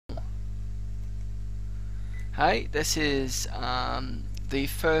Hi, this is the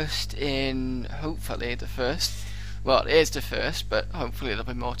first in, hopefully the first, well it is the first, but hopefully there'll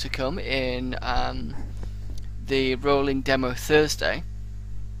be more to come in the rolling demo Thursday.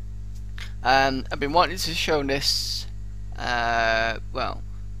 I've been wanting to show this, I've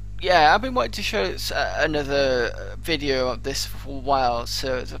been wanting to show another video of this for a while,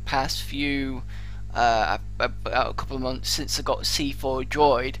 so the past few about a couple of months since I got C4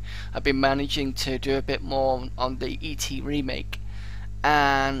 Droid, I've been managing to do a bit more on the ET Remake,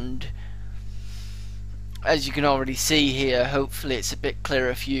 and as you can already see here, hopefully it's a bit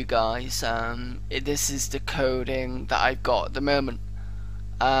clearer for you guys. This is the coding that I've got at the moment.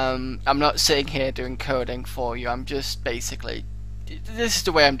 I'm not sitting here doing coding for you, I'm just basically, this is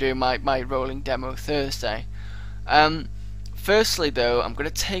the way I'm doing my rolling demo Thursday. Firstly though, I'm going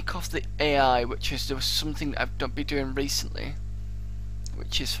to take off the AI, which is something that I've been doing recently,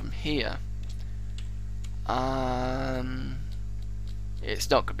 which is from here. It's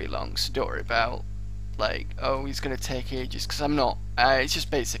not going to be long, so don't worry about like, oh, he's going to take ages, because I'm not. It's just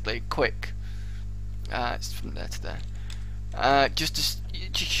basically quick. It's from there to there. Just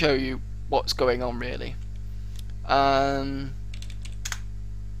to show you what's going on really.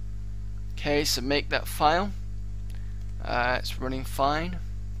 Okay, so make that file. It's running fine.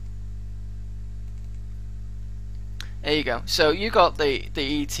 There you go. So you got the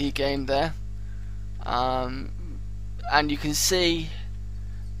ET game there, and you can see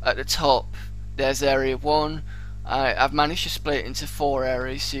at the top there's area 1. I've managed to split it into 4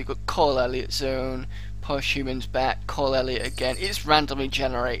 areas. So you've got Call Elliot Zone, Push Humans Back, Call Elliot again. It's randomly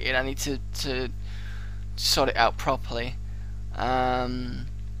generated. I need to sort it out properly.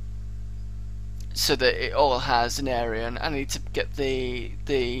 So that it all has an area, and I need to get the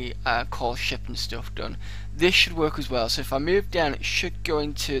call ship and stuff done. This should work as well. So if I move down, it should go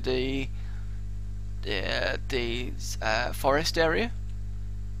into the forest area.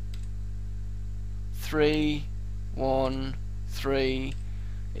 3, 1, 3.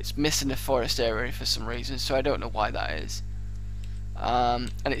 It's missing the forest area for some reason, so I don't know why that is. And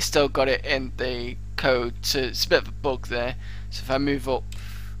it's still got it in the code, so it's a bit of a bug there. So if I move up,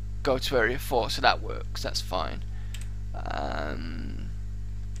 go to area 4, so that works, that's fine.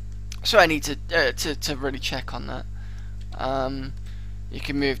 So I need to really check on that. You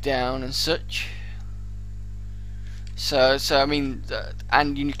can move down and such. So I mean,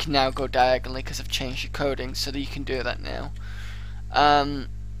 and you can now go diagonally because I've changed your coding, so that you can do that now. And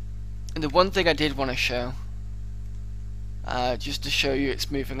the one thing I did want to show, just to show you it's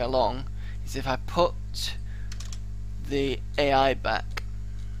moving along, is if I put the AI back.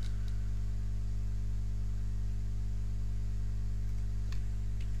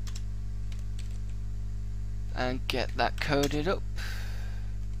 And get that coded up.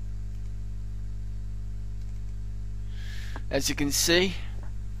 As you can see,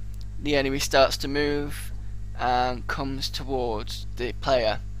 the enemy starts to move and comes towards the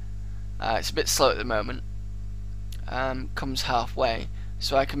player. It's a bit slow at the moment. Comes halfway,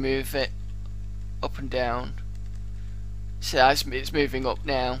 so I can move it up and down. See, it's moving up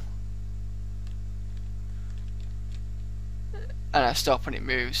now, and I stop when it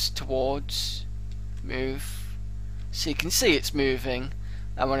moves towards. Move. So you can see it's moving,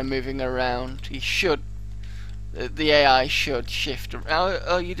 and when I'm moving around, the AI should shift.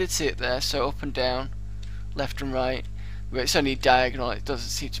 Oh, you did see it there. So up and down, left and right, but it's only diagonal. It doesn't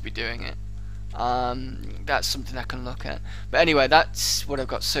seem to be doing it. That's something I can look at. But anyway, that's what I've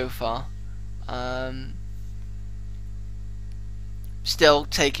got so far. Still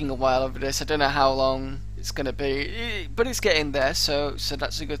taking a while over this. I don't know how long it's going to be, but it's getting there. So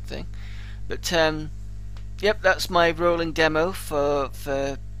that's a good thing. But yep, that's my rolling demo for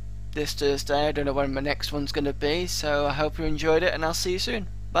this Thursday. I don't know when my next one's going to be, so I hope you enjoyed it, and I'll see you soon.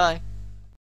 Bye.